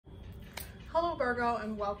Hello Virgo,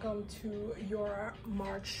 and welcome to your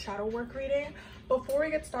March shadow work reading. Before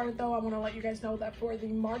we get started though, I want to let you guys know that for the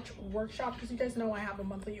March workshop, because you guys know I have a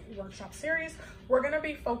monthly workshop series, we're going to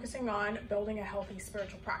be focusing on building a healthy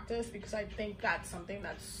spiritual practice, because I think that's something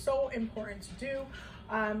that's so important to do.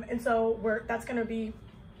 And so that's going to be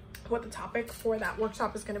what the topic for that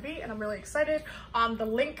workshop is going to be, and I'm really excited. The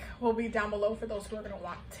link will be down below for those who are going to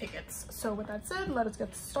want tickets. So with that said, let us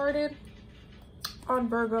get started on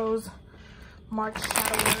Virgo's March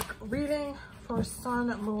shadow work reading for Sun,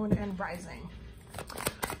 Moon, and Rising.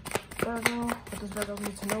 Virgo, what does Virgo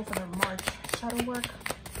need to know for their March shadow work?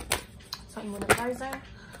 Sun, Moon, and Rising.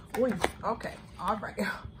 Ooh, okay, all right.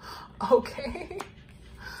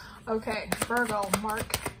 Okay, Virgo,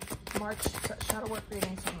 March shadow work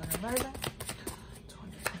reading, Sun, Moon, and Rising,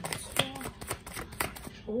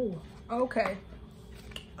 2022. Ooh, okay.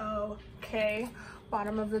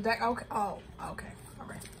 Bottom of the deck. Okay. Oh, okay. All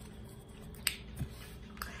right.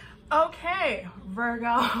 Okay,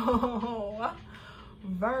 Virgo.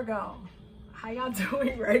 Virgo, how y'all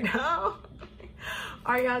doing right now?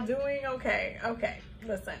 Are y'all doing okay? Okay,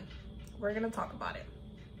 listen, we're gonna talk about it.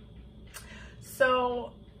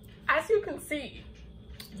 So, as you can see,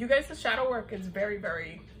 you guys' shadow work is very,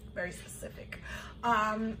 very, very specific.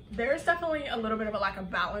 There's definitely a little bit of a lack of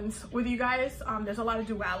balance with you guys. There's a lot of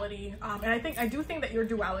duality, and I do think that your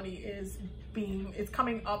duality is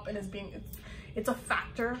coming up and it's a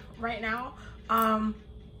factor right now.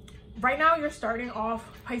 Right now you're starting off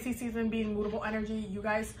Pisces season being mutable energy. You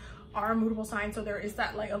guys are a mutable sign, so there is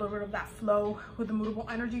that like a little bit of that flow with the mutable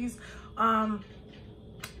energies,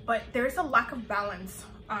 but there's a lack of balance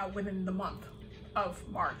within the month of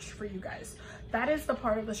March for you guys. That is the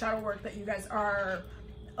part of the shadow work that you guys are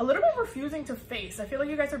a little bit refusing to face. I feel like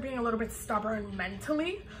you guys are being a little bit stubborn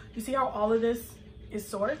mentally. You see how all of this is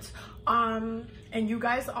sorts, and you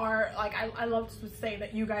guys are like, I love to say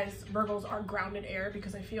that you guys Virgos are grounded air,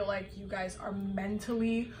 because I feel like you guys are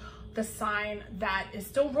mentally the sign that is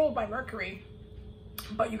still ruled by Mercury,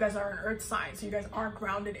 but you guys are an earth sign, so you guys are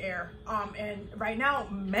grounded air, and right now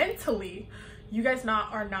mentally you guys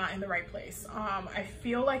are not in the right place. I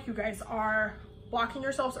feel like you guys are blocking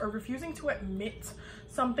yourselves or refusing to admit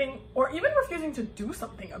something, or even refusing to do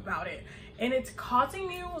something about it, and it's causing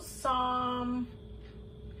you some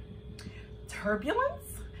turbulence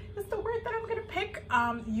is the word that I'm gonna pick.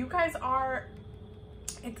 You guys are,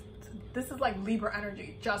 this is like Libra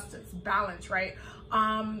energy, justice, balance, right?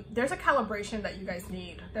 There's a calibration that you guys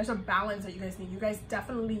need. There's a balance that you guys need. You guys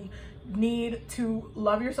definitely need to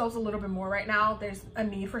love yourselves a little bit more right now. There's a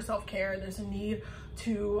need for self-care. There's a need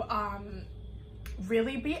to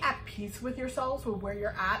really be at peace with yourselves, with where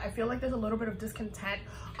you're at. I feel like there's a little bit of discontent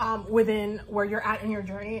within where you're at in your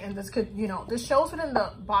journey, and this could, this shows within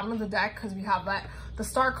the bottom of the deck, because we have the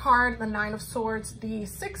Star card, the Nine of Swords, the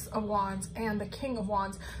Six of Wands, and the King of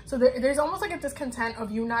Wands. So there's almost like a discontent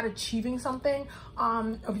of you not achieving something,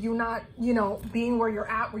 of you not, being where you're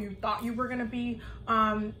at, where you thought you were gonna be,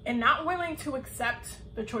 and not willing to accept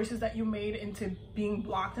the choices that you made into being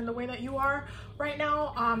blocked in the way that you are right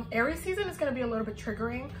now. Aries season is going to be a little bit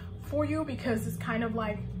triggering for you, because it's kind of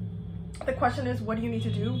like, the question is, what do you need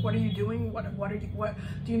to do? What are you doing? What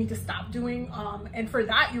do you need to stop doing? And for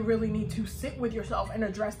that, you really need to sit with yourself and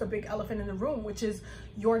address the big elephant in the room, which is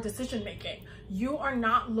your decision making. You are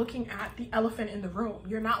not looking at the elephant in the room.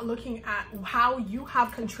 You're not looking at how you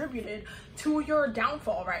have contributed to your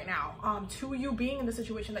downfall right now, to you being in the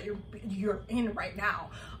situation that you're in right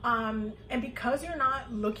now. And because you're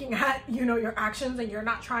not looking at, your actions, and you're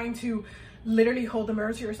not trying to literally hold the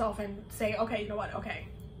mirror to yourself and say, okay, you know what? Okay,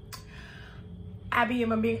 Abby,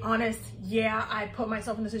 am I being honest? Yeah, I put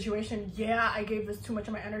myself in the situation. Yeah, I gave this too much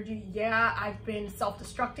of my energy. Yeah, I've been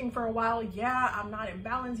self-destructing for a while. Yeah, I'm not in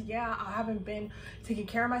balance. Yeah, I haven't been taking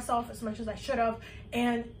care of myself as much as I should have.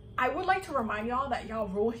 And I would like to remind y'all that y'all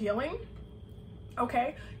rule healing,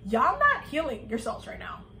 okay? Y'all not healing yourselves right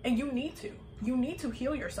now, and you need to. You need to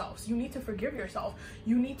heal yourselves. You need to forgive yourself.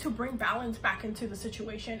 You need to bring balance back into the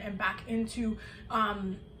situation, and back into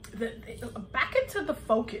the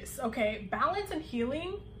focus, okay? Balance and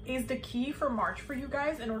healing is the key for March for you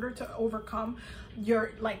guys, in order to overcome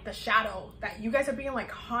your, the shadow that you guys are being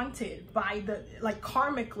haunted by,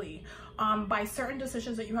 karmically, by certain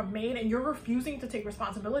decisions that you have made, and you're refusing to take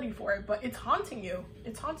responsibility for it, but it's haunting you.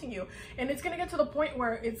 It's haunting you, and it's gonna get to the point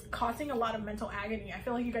where it's causing a lot of mental agony. I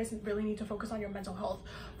feel like you guys really need to focus on your mental health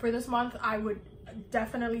for this month. I would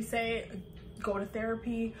definitely say go to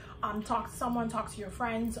therapy, talk to someone, talk to your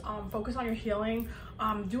friends, focus on your healing,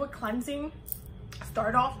 do a cleansing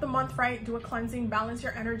Start off the month right, do a cleansing, balance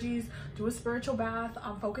your energies, do a spiritual bath,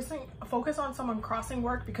 focus on someone crossing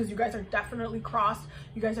work, because you guys are definitely crossed.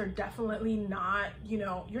 You guys are definitely not, you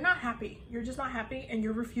know, you're not happy. You're just not happy, and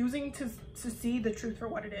you're refusing to see the truth for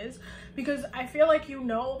what it is, because I feel like you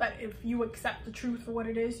know that if you accept the truth for what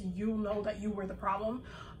it is, you know that you were the problem,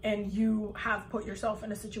 and you have put yourself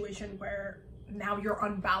in a situation where now you're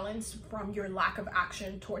unbalanced from your lack of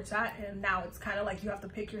action towards that, and now it's kind of like you have to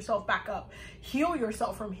pick yourself back up, heal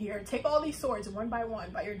yourself from here, take all these swords one by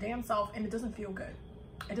your damn self, and it doesn't feel good.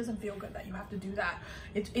 It doesn't feel good that you have to do that.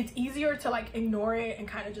 It's easier to like ignore it and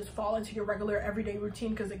kind of just fall into your regular everyday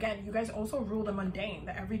routine, because again, you guys also rule the mundane,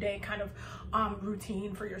 the everyday kind of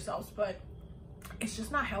routine for yourselves, but it's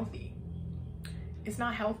just not healthy. It's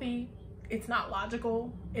not healthy. It's not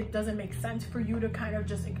logical. It doesn't make sense for you to kind of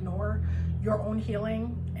just ignore your own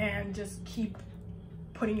healing and just keep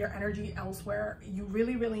putting your energy elsewhere. You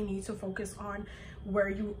really, really need to focus on where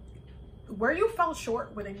you fell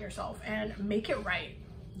short within yourself and make it right.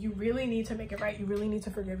 You really need to make it right. You really need to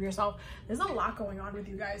forgive yourself. There's a lot going on with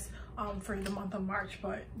you guys for the month of March,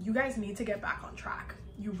 but you guys need to get back on track.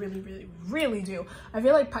 You really, really, really do. I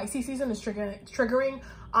feel like Pisces season is triggering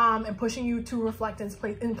and pushing you to reflect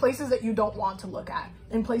in places that you don't want to look at,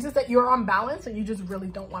 in places that you're on balance and you just really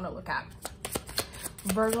don't want to look at.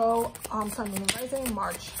 Virgo, sun, moon, and rising,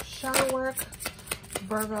 March shadow work.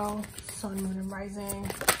 Virgo, sun, moon, and rising.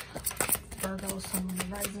 Virgo, sun, moon,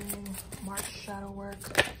 and rising, March shadow work.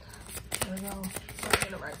 Virgo, sun,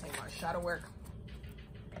 moon, and rising, March shadow work.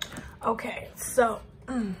 Okay, so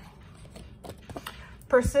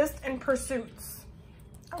persist in pursuits.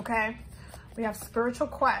 Okay, we have spiritual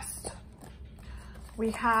quest. We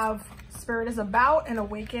have spirit is about and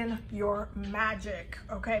awaken your magic.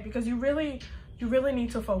 Okay, because you really need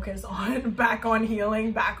to focus on back on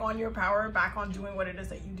healing, back on your power, back on doing what it is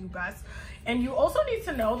that you do best. And you also need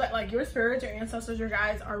to know that like your spirits, your ancestors, your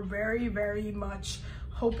guides are very, very much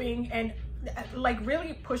hoping and like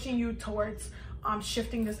really pushing you towards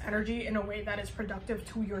shifting this energy in a way that is productive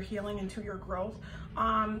to your healing and to your growth.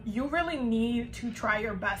 You really need to try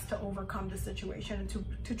your best to overcome the situation,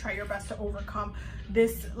 to try your best to overcome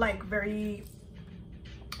this like very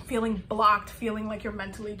feeling blocked, feeling like you're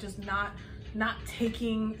mentally just not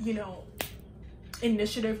taking, you know,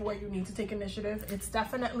 initiative where you need to take initiative. It's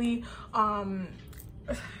definitely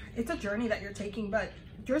it's a journey that you're taking, but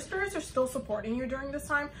your spirits are still supporting you during this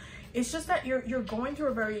time. It's just that you're going through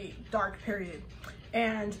a very dark period,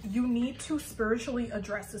 and you need to spiritually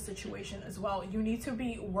address the situation as well. You need to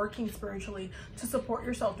be working spiritually to support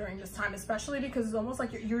yourself during this time, especially because it's almost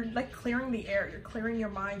like you're like clearing the air, you're clearing your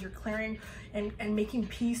mind, you're clearing and making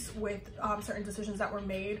peace with certain decisions that were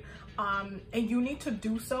made. And you need to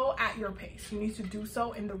do so at your pace. You need to do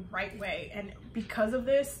so in the right way. And because of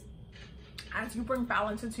this, as you bring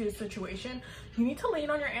balance into your situation, you need to lean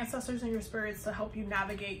on your ancestors and your spirits to help you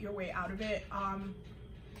navigate your way out of it.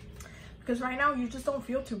 Because right now you just don't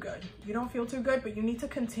feel too good. You don't feel too good, but you need to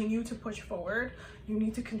continue to push forward. You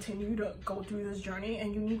need to continue to go through this journey,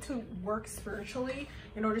 and you need to work spiritually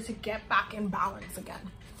in order to get back in balance again.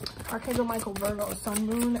 Archangel Michael, Virgo, sun,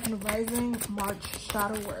 moon, and rising, March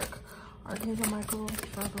shadow work. Archangel Michael,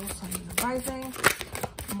 Virgo, sun, moon, and rising,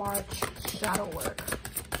 March shadow work.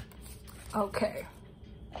 Okay.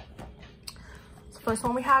 So first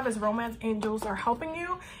one we have is romance angels are helping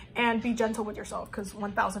you, and be gentle with yourself, because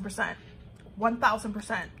 1000%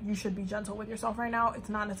 you should be gentle with yourself right now. It's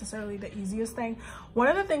not necessarily the easiest thing. One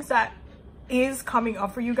of the things that is coming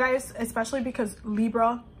up for you guys, especially because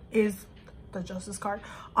Libra is the Justice card,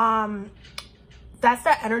 that's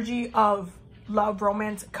that energy of love,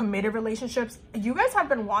 romance, committed relationships. You guys have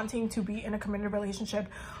been wanting to be in a committed relationship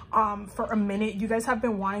for a minute. You guys have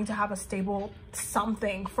been wanting to have a stable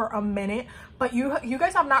something for a minute, but you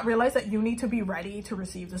guys have not realized that you need to be ready to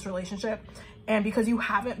receive this relationship. And because you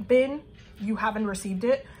haven't received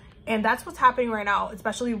it. And that's what's happening right now,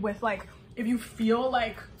 especially with like, if you feel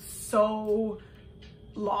like so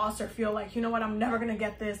lost or feel like, you know what, I'm never gonna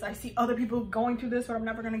get this. I see other people going through this, but I'm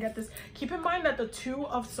never gonna get this. Keep in mind that the Two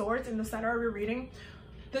of Swords in the center of your reading,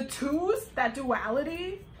 the twos, that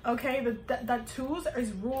duality, okay, the twos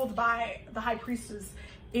is ruled by the High Priestess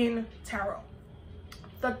in tarot.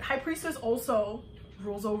 The High Priestess also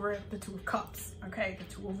rules over the Two of Cups, okay, the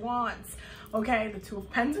Two of Wands, okay, the Two of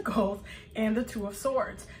Pentacles, and the Two of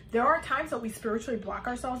Swords. There are times that we spiritually block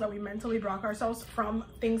ourselves, that we mentally block ourselves from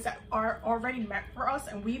things that are already meant for us,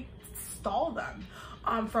 and we stall them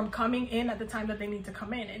from coming in at the time that they need to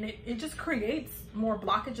come in, and it just creates more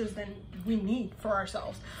blockages than we need for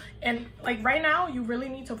ourselves. And like right now, you really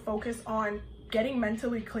need to focus on getting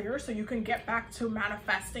mentally clear so you can get back to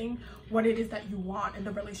manifesting what it is that you want in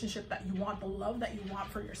the relationship that you want, the love that you want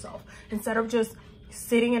for yourself, instead of just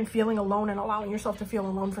sitting and feeling alone and allowing yourself to feel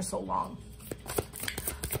alone for so long.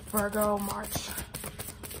 Virgo, March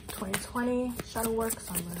 2020, shadow work,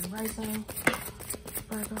 sun, moon, and rising.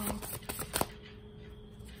 Virgo.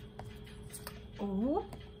 Ooh,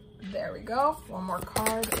 there we go. One more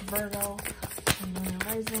card. Virgo, sun, moon, and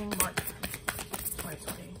rising, March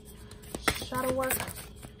 2020. Shadow work.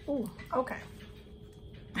 Ooh, okay.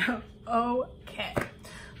 Okay.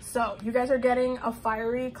 So you guys are getting a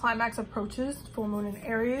fiery climax approaches, full moon in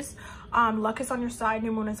Aries. Luck is on your side,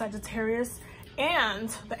 new moon in Sagittarius. And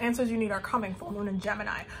the answers you need are coming, full moon in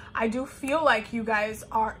Gemini. I do feel like you guys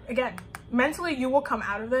are, again, mentally you will come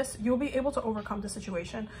out of this. You'll be able to overcome the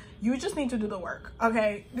situation. You just need to do the work,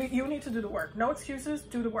 okay? You need to do the work. No excuses,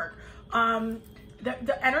 do the work.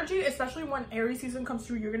 The energy, especially when Aries season comes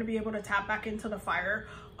through, you're going to be able to tap back into the fire,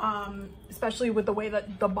 especially with the way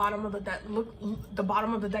that the bottom of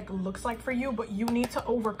the deck looks like for you. But you need to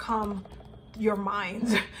overcome your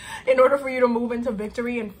mind in order for you to move into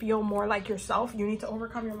victory and feel more like yourself. You need to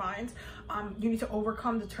overcome your mind. You need to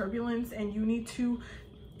overcome the turbulence, and you need to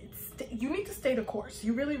stay the course.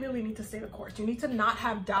 You really need to stay the course. You need to not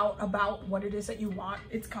have doubt about what it is that you want.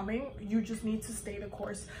 It's coming. You just need to stay the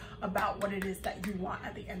course about what it is that you want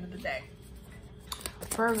at the end of the day.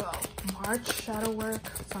 Virgo, March shadow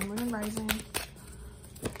work, sun, moon, and rising.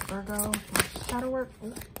 Virgo, March shadow work.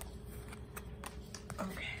 Ooh.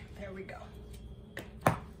 Okay, there we go.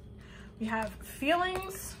 We have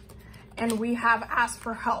feelings and we have asked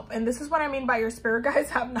for help. And this is what I mean by your spirit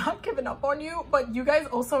guides have not given up on you, but you guys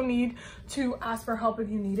also need to ask for help if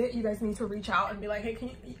you need it. You guys need to reach out and be like, hey, can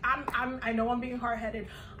you, I know I'm being hard-headed.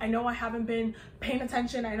 I know I haven't been paying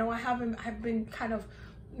attention. I know I've been kind of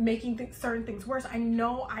making certain things worse. I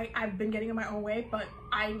know I've been getting in my own way, but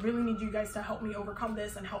I really need you guys to help me overcome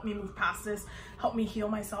this and help me move past this, help me heal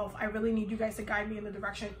myself. I really need you guys to guide me in the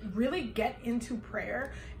direction. Really get into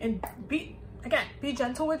prayer and be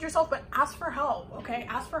gentle with yourself, but ask for help, okay?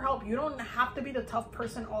 Ask for help. You don't have to be the tough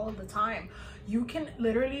person all of the time. You can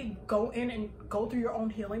literally go in and go through your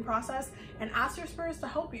own healing process and ask your spirits to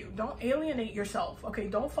help you. Don't alienate yourself, okay?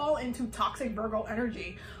 Don't fall into toxic Virgo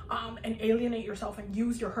energy and alienate yourself and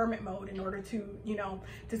use your hermit mode in order to, you know,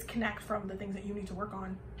 disconnect from the things that you need to work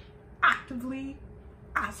on. Actively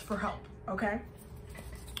ask for help, okay?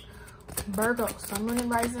 Virgo, sun, moon,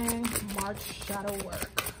 and rising, March shadow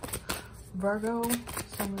work. Virgo,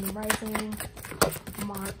 sun, moon, and rising,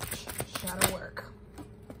 March shadow work.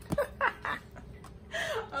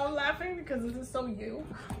 I'm laughing because this is so you.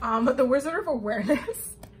 The Wizard of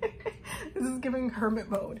Awareness. This is giving hermit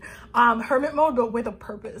mode. Hermit mode, but with a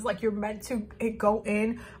purpose. Like you're meant to go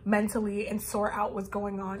in mentally and sort out what's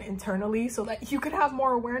going on internally so that you could have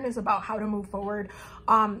more awareness about how to move forward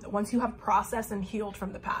once you have processed and healed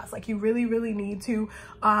from the past. Like you really need to,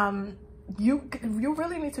 you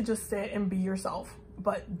really need to just sit and be yourself,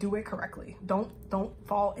 but do it correctly. Don't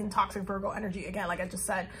fall in toxic Virgo energy. Again, like I just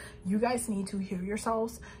said, you guys need to heal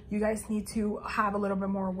yourselves. You guys need to have a little bit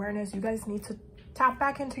more awareness. You guys need to tap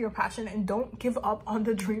back into your passion and don't give up on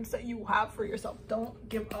the dreams that you have for yourself. Don't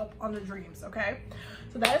give up on the dreams, okay?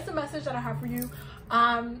 So that is the message that I have for you.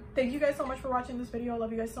 Thank you guys so much for watching this video. I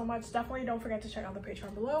love you guys so much. Definitely don't forget to check out the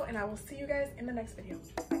Patreon below, and I will see you guys in the next video.